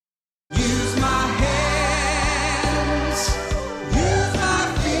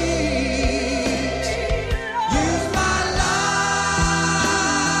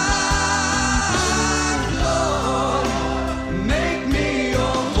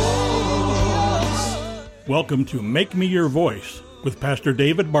Welcome to Make Me Your Voice with Pastor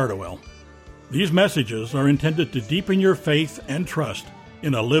David Bardowell. These messages are intended to deepen your faith and trust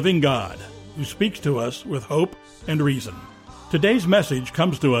in a living God who speaks to us with hope and reason. Today's message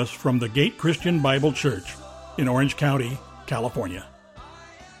comes to us from the Gate Christian Bible Church in Orange County, California.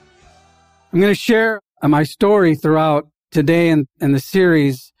 I'm going to share my story throughout today and the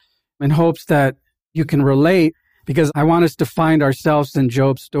series in hopes that you can relate, because I want us to find ourselves in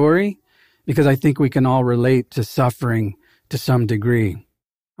Job's story, because I think we can all relate to suffering to some degree.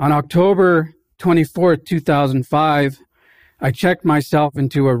 On October 24th, 2005, I checked myself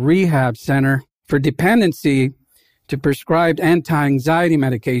into a rehab center for dependency to prescribed anti-anxiety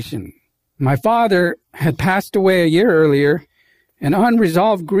medication. My father had passed away a year earlier, and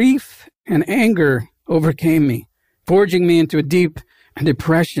unresolved grief and anger overcame me, forging me into a deep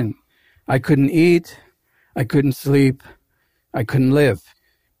depression. I couldn't eat, I couldn't sleep, I couldn't live.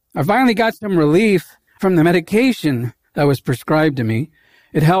 I finally got some relief from the medication that was prescribed to me.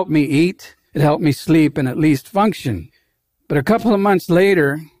 It helped me eat, it helped me sleep, and at least function. But a couple of months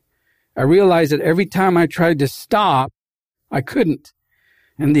later, I realized that every time I tried to stop, I couldn't.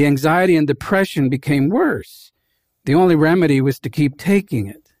 And the anxiety and depression became worse. The only remedy was to keep taking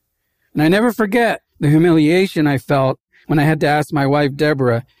it. And I never forget the humiliation I felt when I had to ask my wife,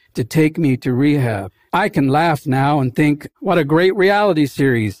 Deborah, to take me to rehab. I can laugh now and think, what a great reality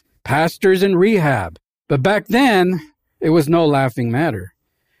series, pastors in rehab. But back then, it was no laughing matter.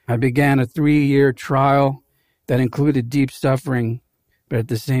 I began a 3-year trial that included deep suffering, but at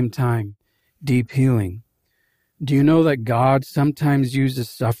the same time, deep healing. Do you know that God sometimes uses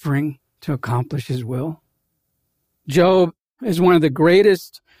suffering to accomplish His will? Job is one of the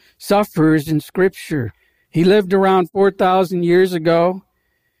greatest sufferers in Scripture. He lived around 4,000 years ago.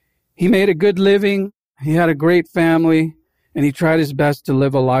 He made a good living. He had a great family, and he tried his best to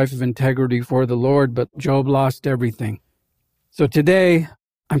live a life of integrity for the Lord, but Job lost everything. So today,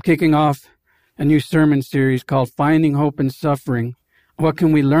 I'm kicking off a new sermon series called Finding Hope in Suffering. What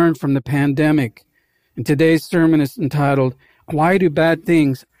can we learn from the pandemic? And today's sermon is entitled, Why Do Bad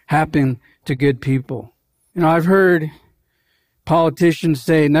Things Happen to Good People? You know, I've heard politicians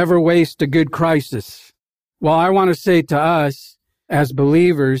say, never waste a good crisis. Well, I want to say to us as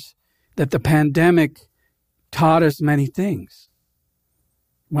believers that the pandemic taught us many things.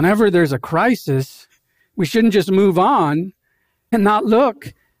 Whenever there's a crisis, we shouldn't just move on and not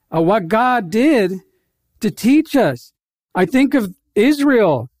look at what God did to teach us. I think of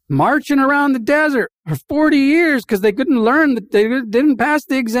Israel marching around the desert for 40 years because they couldn't learn, that they didn't pass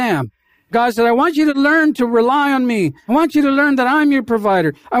the exam. God said, I want you to learn to rely on me. I want you to learn that I'm your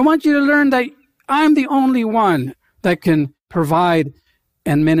provider. I want you to learn that I'm the only one that can provide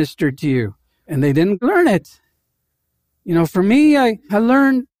and minister to you. And they didn't learn it. You know, for me, I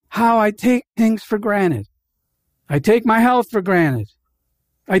learned how I take things for granted. I take my health for granted.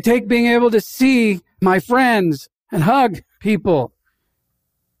 I take being able to see my friends and hug people.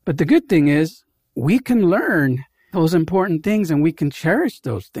 But the good thing is, we can learn those important things and we can cherish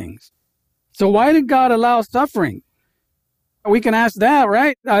those things. So why did God allow suffering? We can ask that,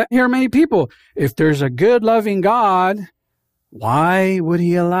 right? I hear many people, if there's a good, loving God, why would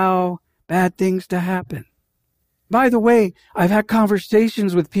He allow bad things to happen? By the way, I've had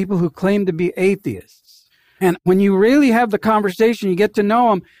conversations with people who claim to be atheists. And when you really have the conversation, you get to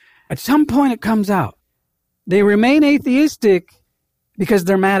know them, at some point it comes out. They remain atheistic because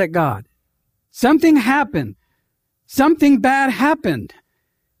they're mad at God. Something happened. Something bad happened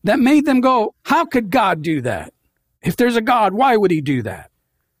that made them go, how could God do that? If there's a God, why would He do that?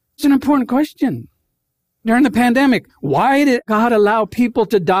 It's an important question. During the pandemic, why did God allow people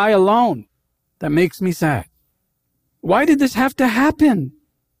to die alone? That makes me sad. Why did this have to happen?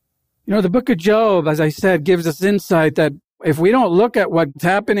 You know, the book of Job, as I said, gives us insight that if we don't look at what's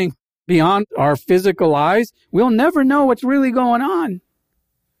happening beyond our physical eyes, we'll never know what's really going on.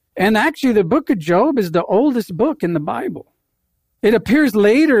 And actually, the book of Job is the oldest book in the Bible. It appears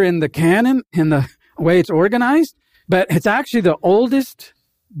later in the canon, in the way it's organized, but it's actually the oldest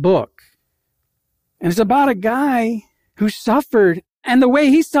book. And it's about a guy who suffered, and the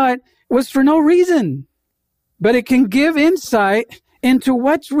way he saw it was for no reason. But it can give insight into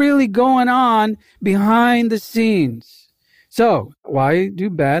what's really going on behind the scenes. So, why do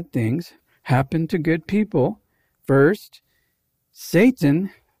bad things happen to good people? First,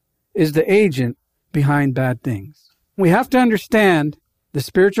 Satan is the agent behind bad things. We have to understand the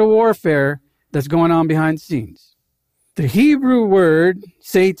spiritual warfare that's going on behind the scenes. The Hebrew word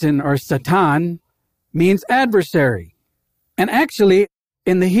Satan or Satan means adversary. And actually,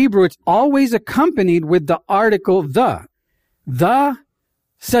 in the Hebrew, it's always accompanied with the article the. The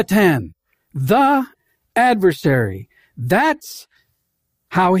Satan, the adversary. That's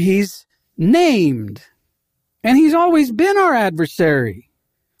how he's named. And he's always been our adversary.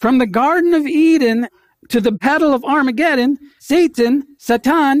 From the Garden of Eden to the Battle of Armageddon, Satan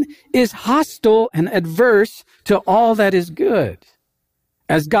is hostile and adverse to all that is good.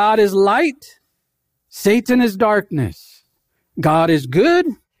 As God is light, Satan is darkness. God is good,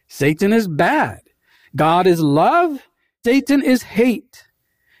 Satan is bad. God is love, Satan is hate.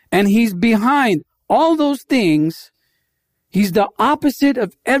 And he's behind all those things. He's the opposite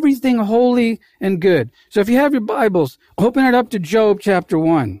of everything holy and good. So if you have your Bibles, open it up to Job chapter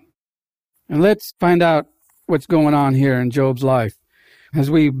 1. And let's find out what's going on here in Job's life. As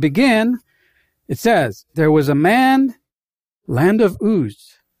we begin, it says, there was a man, land of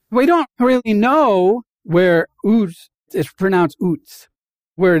Uz. We don't really know where Uz, it's pronounced Uz,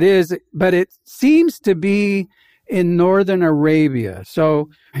 where it is, but it seems to be in northern Arabia. So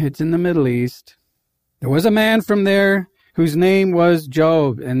it's in the Middle East. There was a man from there whose name was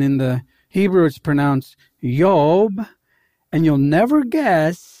Job, and in the Hebrew it's pronounced Job, and you'll never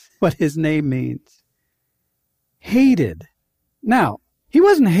guess what his name means. Hated. Now, he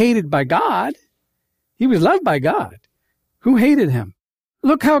wasn't hated by God. He was loved by God. Who hated him?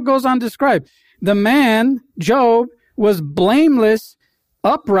 Look how it goes on to describe. The man, Job, was blameless,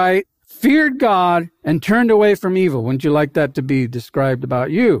 upright, feared God, and turned away from evil. Wouldn't you like that to be described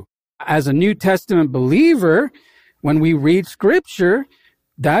about you? As a New Testament believer, when we read Scripture,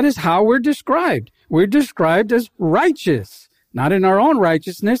 that is how we're described. We're described as righteous, not in our own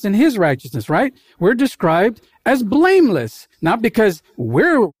righteousness, in His righteousness, right? We're described as blameless, not because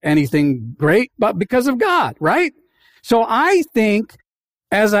we're anything great, but because of God, right? So I think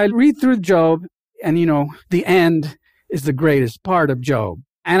as I read through Job, and the end is the greatest part of Job.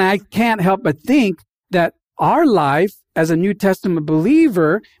 And I can't help but think that our life as a New Testament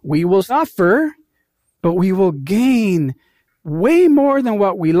believer, we will suffer, but we will gain way more than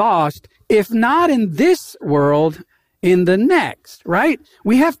what we lost, if not in this world, in the next, right?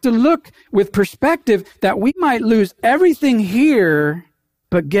 We have to look with perspective that we might lose everything here,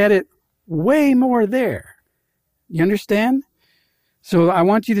 but get it way more there. You understand? So I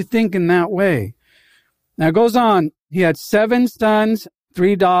want you to think in that way. Now it goes on. He had 7 sons,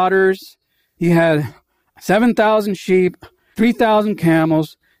 3 daughters. He had 7,000 sheep, 3,000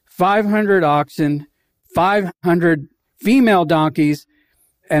 camels, 500 oxen, 500 female donkeys,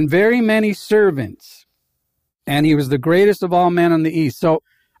 and very many servants. And he was the greatest of all men on the east. So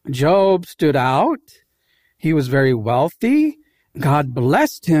Job stood out. He was very wealthy. God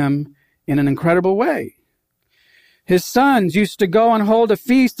blessed him in an incredible way. His sons used to go and hold a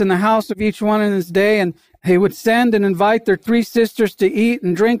feast in the house of each one in his day, and he would send and invite their 3 sisters to eat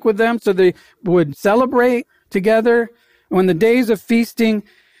and drink with them so they would celebrate together. When the days of feasting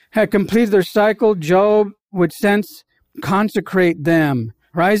had completed their cycle, Job would consecrate them,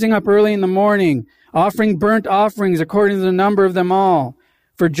 rising up early in the morning, offering burnt offerings according to the number of them all.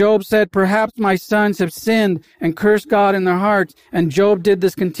 For Job said, perhaps my sons have sinned and cursed God in their hearts. And Job did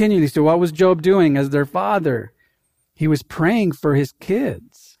this continually. So what was Job doing as their father? He was praying for his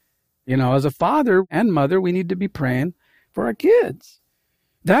kids. As a father and mother, we need to be praying for our kids.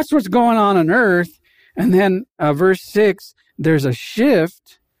 That's what's going on earth. And then verse 6, there's a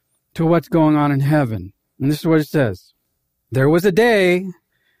shift to what's going on in heaven. And this is what it says. There was a day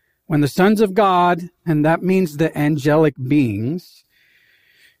when the sons of God, and that means the angelic beings,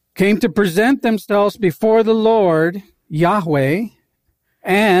 came to present themselves before the Lord, Yahweh,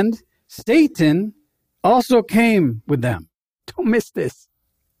 and Satan also came with them. Don't miss this.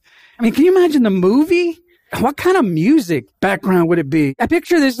 Can you imagine the movie? What kind of music background would it be? I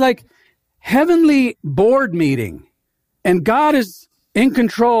picture this like heavenly board meeting, and God is in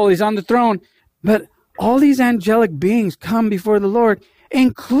control. He's on the throne, but all these angelic beings come before the Lord,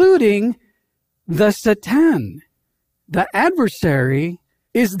 including the Satan. The adversary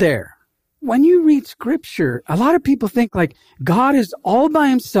is there. When you read Scripture, a lot of people think like God is all by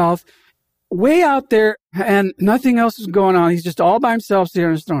himself, way out there, and nothing else is going on. He's just all by himself sitting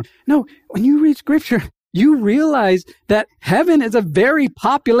on his throne. No, when you read Scripture, you realize that heaven is a very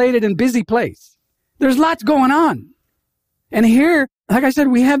populated and busy place. There's lots going on. And here, like I said,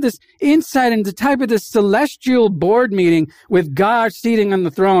 we have this insight into the type of this celestial board meeting with God seating on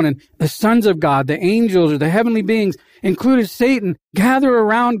the throne, and the sons of God, the angels or the heavenly beings, including Satan, gather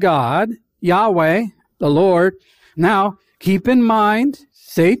around God, Yahweh, the Lord. Now, keep in mind,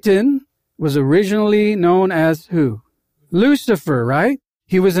 Satan was originally known as who? Lucifer, right?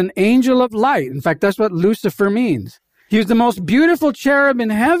 He was an angel of light. In fact, that's what Lucifer means. He was the most beautiful cherub in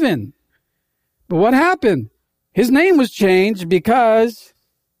heaven. But what happened? His name was changed because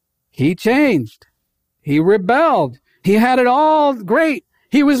he changed. He rebelled. He had it all great.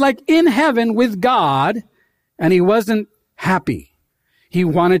 He was like in heaven with God, and he wasn't happy. He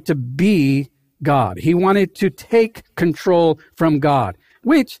wanted to be God. He wanted to take control from God,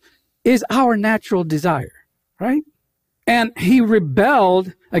 which is our natural desire, right? And he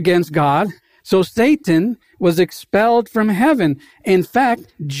rebelled against God, so Satan was expelled from heaven. In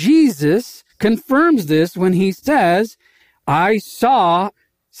fact, Jesus confirms this when he says, I saw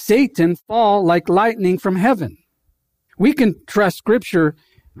Satan fall like lightning from heaven. We can trust Scripture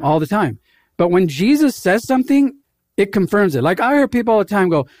all the time, but when Jesus says something, it confirms it. Like I hear people all the time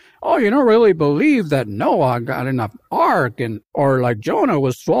go, oh, you don't really believe that Noah got in an ark or like Jonah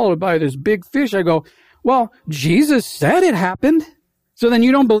was swallowed by this big fish. I go, well, Jesus said it happened. So then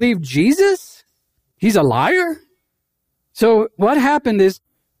you don't believe Jesus? He's a liar? So what happened is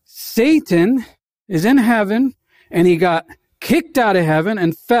Satan is in heaven and he got kicked out of heaven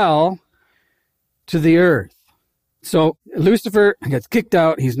and fell to the earth. So Lucifer gets kicked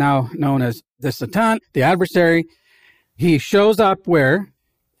out. He's now known as the Satan, the adversary. He shows up where?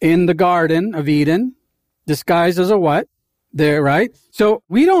 In the Garden of Eden, disguised as a what? There, right? So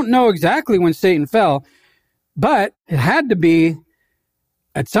we don't know exactly when Satan fell, but it had to be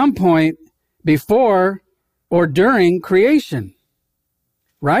at some point before or during creation,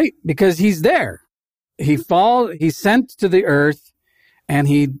 right? Because he's there. He's sent to the earth, and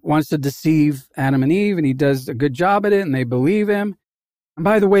he wants to deceive Adam and Eve, and he does a good job at it, and they believe him. And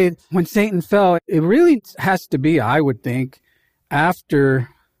by the way, when Satan fell, it really has to be, I would think, after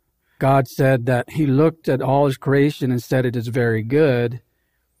God said that he looked at all his creation and said it is very good.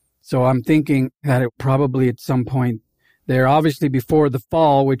 So I'm thinking that it probably at some point there, obviously before the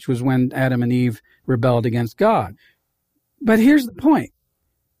fall, which was when Adam and Eve rebelled against God. But here's the point.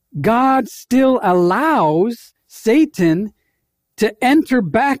 God still allows Satan to enter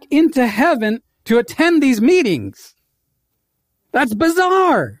back into heaven to attend these meetings. That's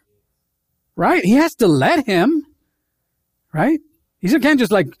bizarre, right? He has to let him, right? He can't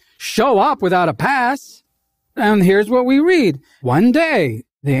just like show up without a pass. And here's what we read. One day,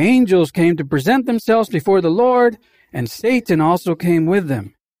 the angels came to present themselves before the Lord, and Satan also came with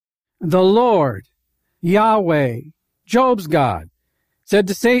them. The Lord, Yahweh, Job's God, said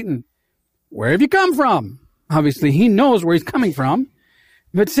to Satan, where have you come from? Obviously, he knows where he's coming from.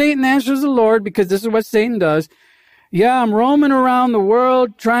 But Satan answers the Lord, because this is what Satan does. Yeah, I'm roaming around the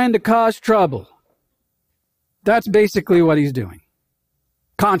world trying to cause trouble. That's basically what he's doing.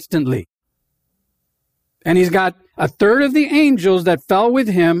 Constantly. And he's got a third of the angels that fell with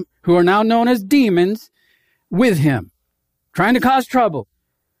him, who are now known as demons, with him. Trying to cause trouble.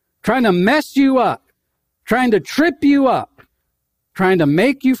 Trying to mess you up. Trying to trip you up. Trying to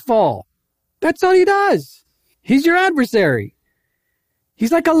make you fall. That's all he does. He's your adversary.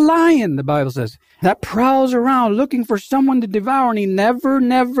 He's like a lion, the Bible says, that prowls around looking for someone to devour, and he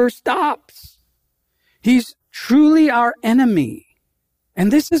never stops. He's truly our enemy.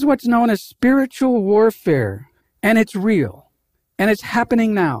 And this is what's known as spiritual warfare. And it's real. And it's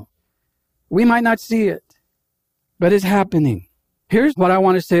happening now. We might not see it, but it's happening. Here's what I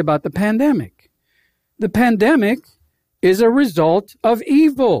want to say about the pandemic. The pandemic is a result of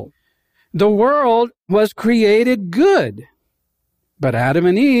evil. The world was created good. But Adam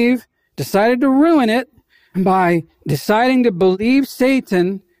and Eve decided to ruin it by deciding to believe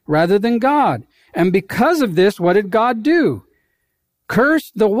Satan rather than God. And because of this, what did God do?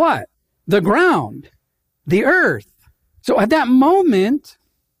 Curse the what? The ground, the earth. So at that moment,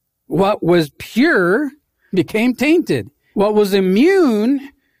 what was pure became tainted. What was immune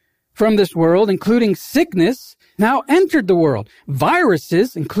from this world, including sickness, now entered the world.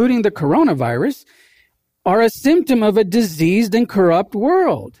 Viruses, including the coronavirus, are a symptom of a diseased and corrupt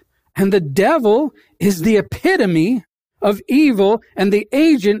world. And the devil is the epitome of evil and the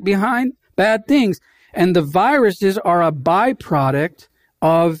agent behind bad things. And the viruses are a byproduct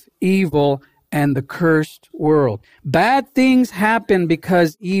of evil and the cursed world. Bad things happen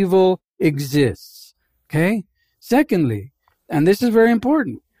because evil exists. Okay? Secondly, and this is very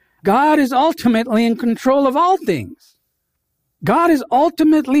important, God is ultimately in control of all things. God is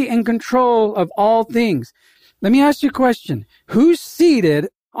ultimately in control of all things. Let me ask you a question. Who's seated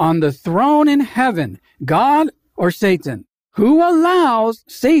on the throne in heaven, God or Satan? Who allows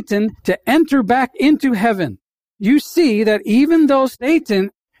Satan to enter back into heaven? You see that even though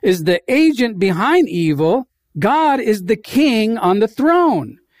Satan is the agent behind evil, God is the king on the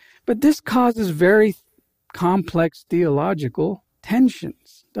throne. But this causes very complex theological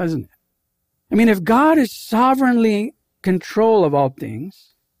tensions, doesn't it? I mean, if God is sovereignly control of all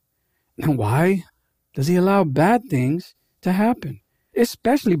things, then why does he allow bad things to happen?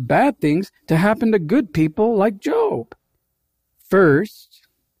 especially bad things, to happen to good people like Job. First,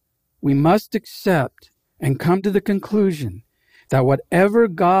 we must accept and come to the conclusion that whatever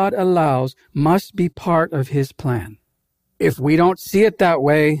God allows must be part of his plan. If we don't see it that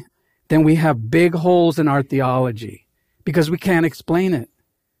way, then we have big holes in our theology because we can't explain it.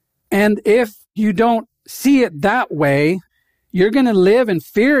 And if you don't see it that way, you're going to live in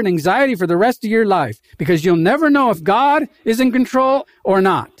fear and anxiety for the rest of your life because you'll never know if God is in control or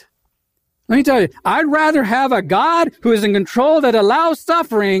not. Let me tell you, I'd rather have a God who is in control that allows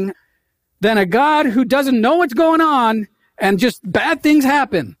suffering than a God who doesn't know what's going on and just bad things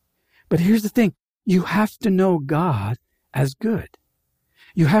happen. But here's the thing. You have to know God as good.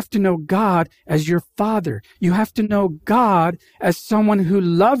 You have to know God as your Father. You have to know God as someone who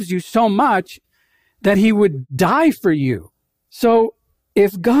loves you so much that he would die for you. So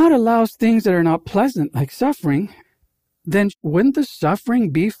if God allows things that are not pleasant, like suffering, then wouldn't the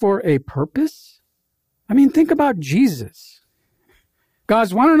suffering be for a purpose? I mean, think about Jesus,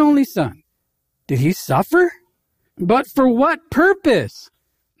 God's one and only Son. Did he suffer? But for what purpose?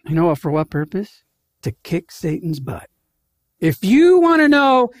 You know what, for what purpose? To kick Satan's butt. If you want to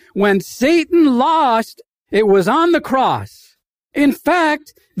know when Satan lost, it was on the cross. In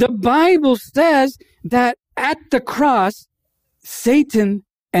fact, the Bible says that at the cross, Satan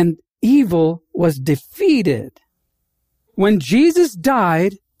and evil was defeated. When Jesus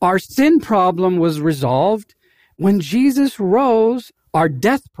died, our sin problem was resolved. When Jesus rose, our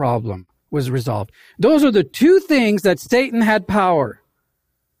death problem was resolved. Those are the two things that Satan had power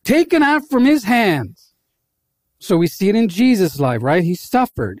taken out from his hands. So we see it in Jesus' life, right? He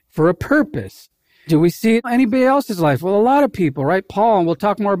suffered for a purpose. Do we see it in anybody else's life? Well, a lot of people, right? Paul, and we'll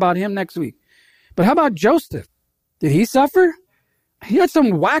talk more about him next week. But how about Joseph? Did he suffer? He had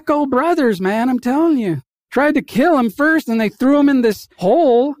some wacko brothers, man, I'm telling you. Tried to kill him first, and they threw him in this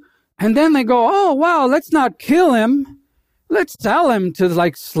hole. And then they go, oh, wow, let's not kill him. Let's sell him to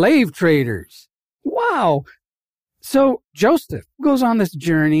like slave traders. Wow. So Joseph goes on this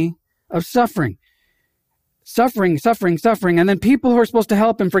journey of suffering. Suffering. And then people who are supposed to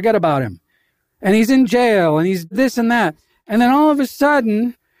help him forget about him. And he's in jail and he's this and that. And then all of a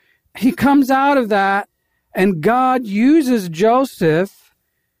sudden, he comes out of that and God uses Joseph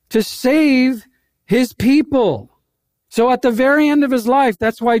to save his people. So at the very end of his life,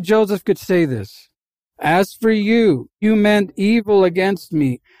 that's why Joseph could say this. As for you, you meant evil against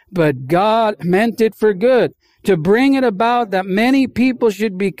me, but God meant it for good, to bring it about that many people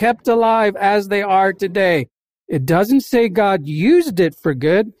should be kept alive as they are today. It doesn't say God used it for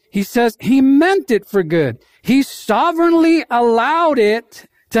good. He says he meant it for good. He sovereignly allowed it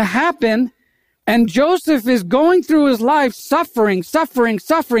to happen. And Joseph is going through his life suffering.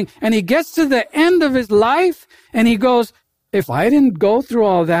 And he gets to the end of his life and he goes, if I didn't go through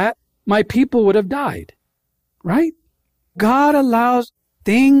all that, my people would have died. Right? God allows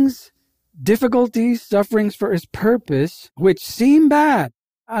things, difficulties, sufferings for his purpose, which seem bad.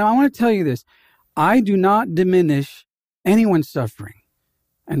 I want to tell you this. I do not diminish anyone's suffering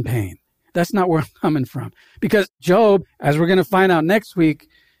and pain. That's not where I'm coming from. Because Job, as we're going to find out next week,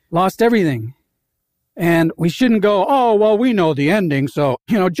 lost everything. And we shouldn't go, oh, well, we know the ending. So,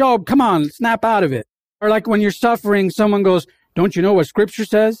 Job, come on, snap out of it. Or like when you're suffering, someone goes, don't you know what Scripture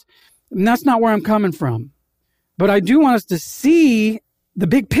says? And that's not where I'm coming from. But I do want us to see the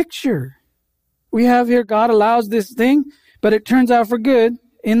big picture. We have here, God allows this thing, but it turns out for good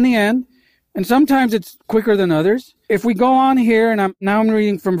in the end. And sometimes it's quicker than others. If we go on here, and I'm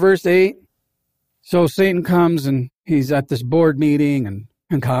reading from verse 8. So Satan comes and he's at this board meeting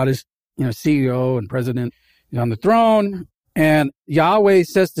and God is, CEO and president. He's on the throne. And Yahweh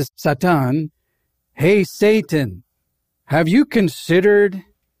says to Satan, hey, Satan, have you considered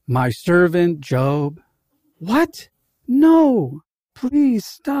my servant Job? What? No, please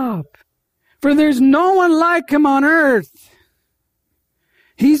stop. For there's no one like him on earth.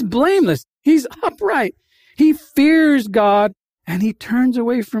 He's blameless. He's upright. He fears God and he turns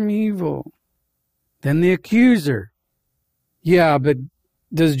away from evil. Then the accuser. Yeah, but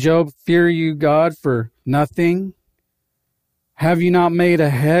does Job fear you, God, for nothing? Have you not made a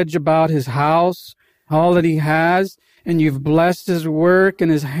hedge about his house, all that he has, and you've blessed his work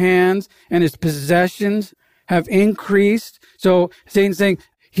and his hands and his possessions have increased? So Satan's saying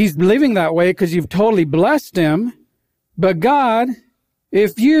he's living that way because you've totally blessed him. But God,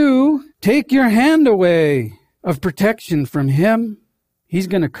 if you take your hand away of protection from him, he's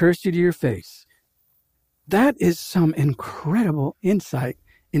going to curse you to your face. That is some incredible insight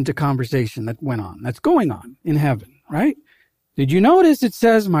into conversation that's going on in heaven, right? Did you notice it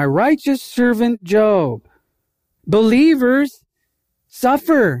says, my righteous servant Job? Believers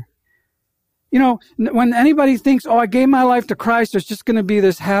Suffer. You know, when anybody thinks, oh, I gave my life to Christ, there's just going to be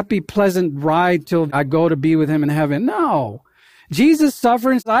this happy, pleasant ride till I go to be with him in heaven. No. Jesus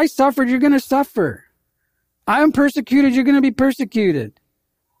suffered. I suffered. You're going to suffer. I am persecuted. You're going to be persecuted.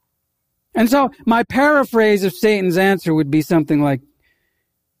 And so my paraphrase of Satan's answer would be something like,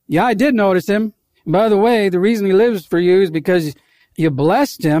 yeah, I did notice him. By the way, the reason he lives for you is because you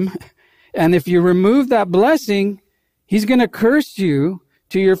blessed him. And if you remove that blessing, he's going to curse you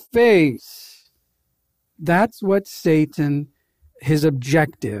to your face. That's what Satan, his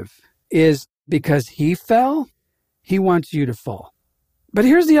objective is, because he fell, he wants you to fall. But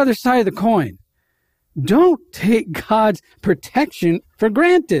here's the other side of the coin. Don't take God's protection for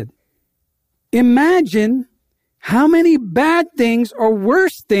granted. Imagine how many bad things or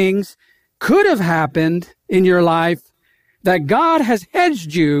worse things could have happened in your life that God has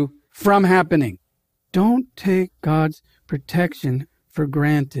hedged you from happening. Don't take God's protection for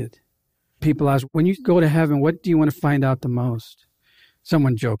granted. People ask, when you go to heaven, what do you want to find out the most?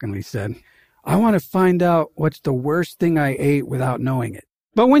 Someone jokingly said, I want to find out what's the worst thing I ate without knowing it.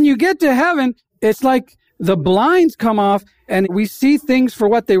 But when you get to heaven, it's like the blinds come off and we see things for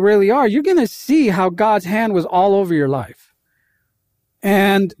what they really are. You're going to see how God's hand was all over your life.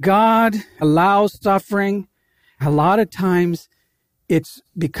 And God allows suffering. A lot of times it's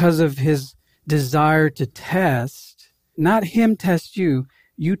because of his desire to test, not him test you.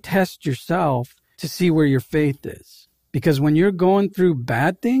 You test yourself to see where your faith is. Because when you're going through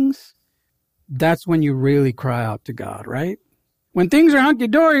bad things, that's when you really cry out to God, right? When things are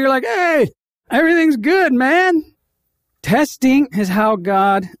hunky-dory, you're like, hey, everything's good, man. Testing is how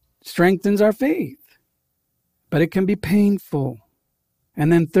God strengthens our faith. But it can be painful.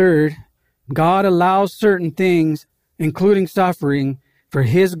 And then third, God allows certain things, including suffering, for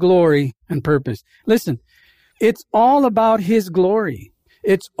his glory and purpose. Listen, it's all about his glory.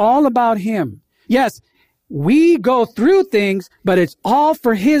 It's all about him. Yes, we go through things, but it's all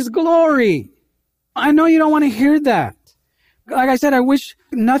for his glory. I know you don't want to hear that. Like I said, I wish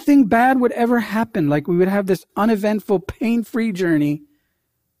nothing bad would ever happen. Like we would have this uneventful, pain-free journey.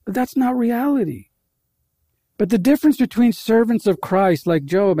 But that's not reality. But the difference between servants of Christ like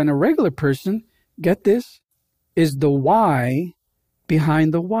Job and a regular person, get this, is the why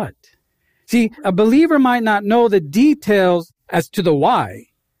behind the what. See, a believer might not know the details as to the why,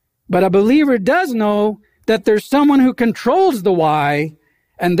 but a believer does know that there's someone who controls the why,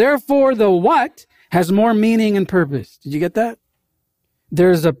 and therefore the what has more meaning and purpose. Did you get that?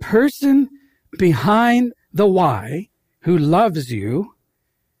 There's a person behind the why who loves you,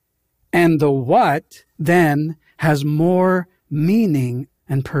 and the what then has more meaning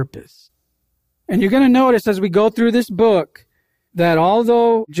and purpose. And you're going to notice as we go through this book that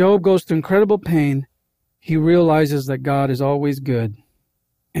although Job goes through incredible pain, he realizes that God is always good.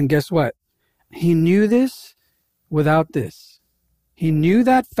 And guess what? He knew this without this. He knew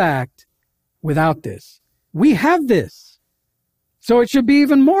that fact without this. We have this. So it should be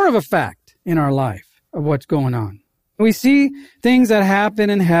even more of a fact in our life of what's going on. We see things that happen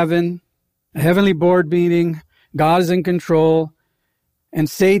in heaven, a heavenly board meeting, God is in control, and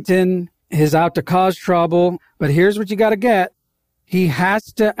Satan is out to cause trouble. But here's what you got to get. He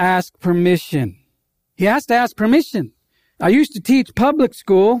has to ask permission. He has to ask permission. I used to teach public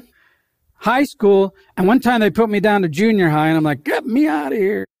school, high school, and one time they put me down to junior high, and I'm like, get me out of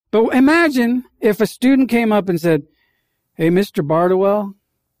here. But imagine if a student came up and said, hey, Mr. Bardowell,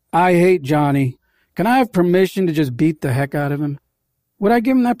 I hate Johnny. Can I have permission to just beat the heck out of him? Would I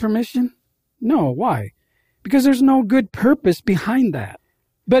give him that permission? No. Why? Because there's no good purpose behind that.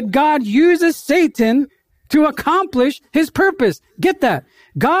 But God uses Satan to accomplish his purpose. Get that?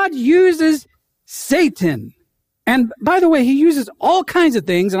 God uses Satan. And by the way, he uses all kinds of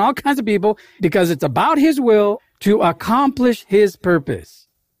things and all kinds of people because it's about his will to accomplish his purpose.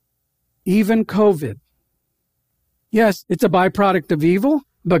 Even COVID. Yes, it's a byproduct of evil,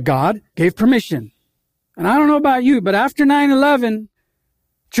 but God gave permission. And I don't know about you, but after 9/11,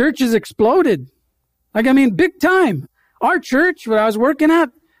 churches exploded. Big time. Our church, where I was working at,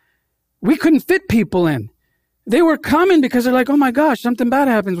 we couldn't fit people in. They were coming because they're like, oh my gosh, something bad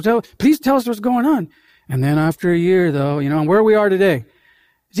happens. Please tell us what's going on. And then after a year, though, and where we are today,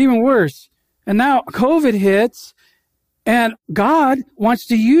 it's even worse. And now COVID hits, and God wants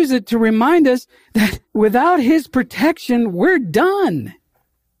to use it to remind us that without his protection, we're done.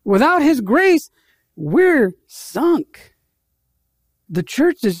 Without his grace, we're sunk. The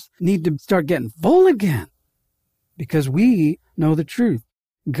churches need to start getting full again because we know the truth.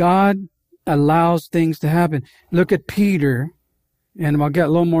 God allows things to happen. Look at Peter, and I'll get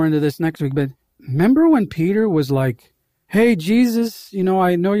a little more into this next week, but remember when Peter was like, hey, Jesus,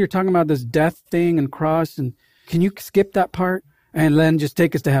 I know you're talking about this death thing and cross, and can you skip that part and then just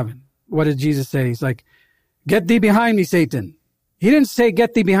take us to heaven? What did Jesus say? He's like, get thee behind me, Satan. He didn't say,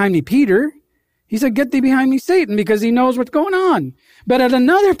 get thee behind me, Peter. He said, get thee behind me, Satan, because he knows what's going on. But at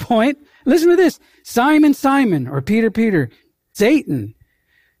another point, listen to this. Simon, Simon, or Peter, Peter, Satan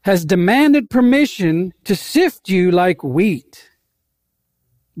has demanded permission to sift you like wheat.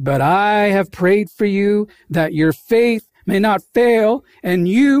 But I have prayed for you that your faith may not fail, and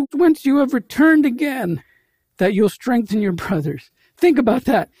you, once you have returned again, that you'll strengthen your brothers. Think about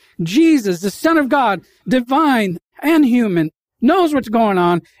that. Jesus, the Son of God, divine and human, knows what's going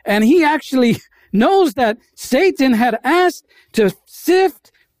on, and he actually knows that Satan had asked to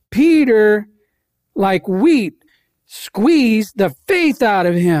sift Peter like wheat, squeeze the faith out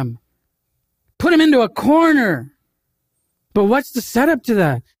of him, put him into a corner. But what's the setup to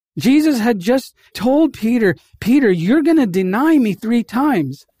that? Jesus had just told Peter, Peter, you're going to deny me 3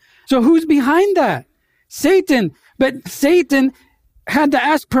 times. So who's behind that? Satan. But Satan had to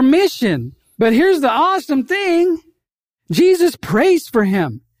ask permission. But here's the awesome thing. Jesus prays for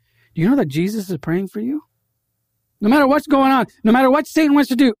him. Do you know that Jesus is praying for you? No matter what's going on, no matter what Satan wants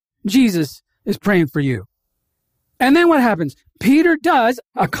to do, Jesus is praying for you. And then what happens? Peter does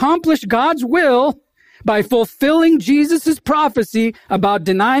accomplish God's will by fulfilling Jesus' prophecy about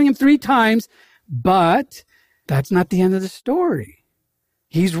denying him 3 times. But that's not the end of the story.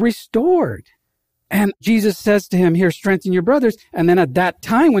 He's restored. And Jesus says to him, here, strengthen your brothers. And then at that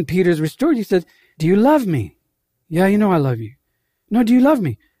time when Peter's restored, he says, do you love me? Yeah, you know I love you. No, do you love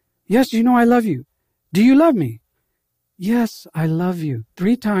me? Yes, you know I love you. Do you love me? Yes, I love you.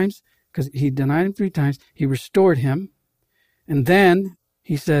 3 times, because he denied him 3 times. He restored him. And then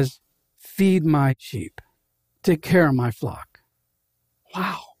he says, feed my sheep. Take care of my flock.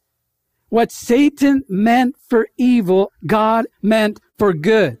 Wow. What Satan meant for evil, God meant for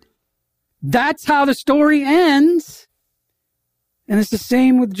good. That's how the story ends. And it's the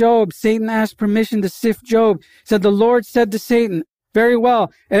same with Job. Satan asked permission to sift Job. He said, the Lord said to Satan, very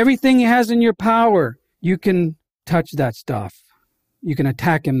well, everything he has in your power, you can touch that stuff. You can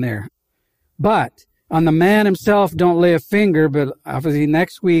attack him there. But on the man himself, don't lay a finger. But obviously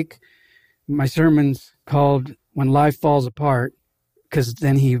next week, my sermon's called When Life Falls Apart, because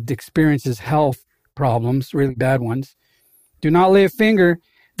then he experiences health problems, really bad ones. Do not lay a finger.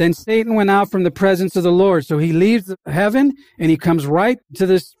 Then Satan went out from the presence of the Lord. So he leaves heaven and he comes right to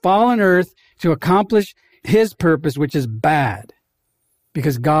this fallen earth to accomplish his purpose, which is bad.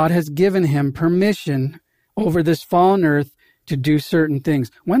 Because God has given him permission over this fallen earth to do certain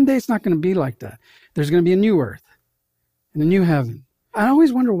things. One day it's not going to be like that. There's going to be a new earth and a new heaven. I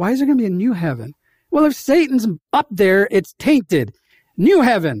always wonder, why is there going to be a new heaven? Well, if Satan's up there, it's tainted. New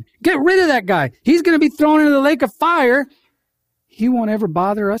heaven. Get rid of that guy. He's going to be thrown into the lake of fire. He won't ever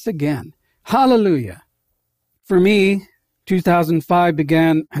bother us again. Hallelujah. For me, 2005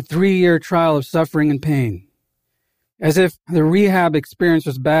 began a 3-year trial of suffering and pain. As if the rehab experience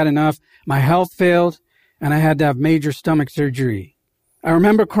was bad enough, my health failed, and I had to have major stomach surgery. I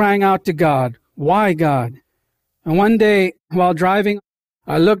remember crying out to God, why God? And one day, while driving,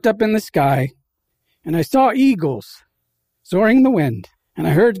 I looked up in the sky, and I saw eagles soaring in the wind, and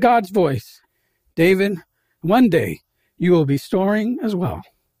I heard God's voice, David, one day you will be soaring as well.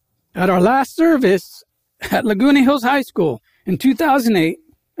 At our last service at Laguna Hills High School in 2008,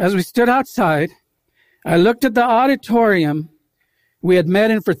 as we stood outside, I looked at the auditorium we had met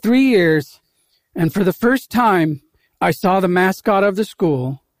in for 3 years, and for the first time, I saw the mascot of the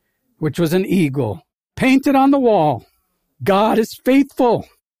school, which was an eagle, painted on the wall. God is faithful.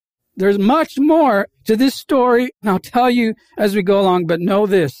 There's much more to this story, and I'll tell you as we go along, but know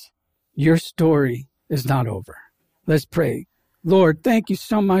this, your story is not over. Let's pray. Lord, thank you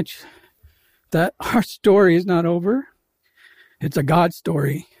so much that our story is not over. It's a God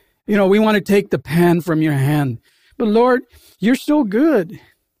story. You know, we want to take the pen from your hand. But Lord, you're so good.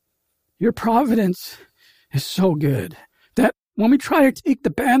 Your providence is so good that when we try to take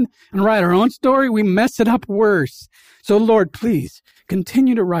the pen and write our own story, we mess it up worse. So Lord, please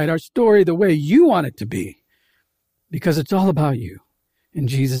continue to write our story the way you want it to be, because it's all about you. In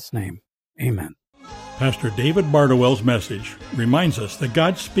Jesus' name, amen. Pastor David Bardowell's message reminds us that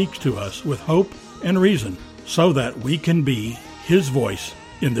God speaks to us with hope and reason so that we can be his voice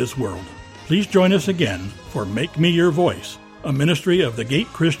in this world. Please join us again for Make Me Your Voice, a ministry of the Gate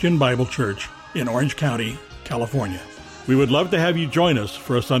Christian Bible Church in Orange County, California. We would love to have you join us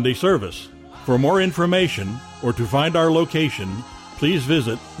for a Sunday service. For more information or to find our location, please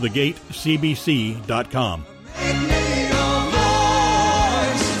visit thegatecbc.com.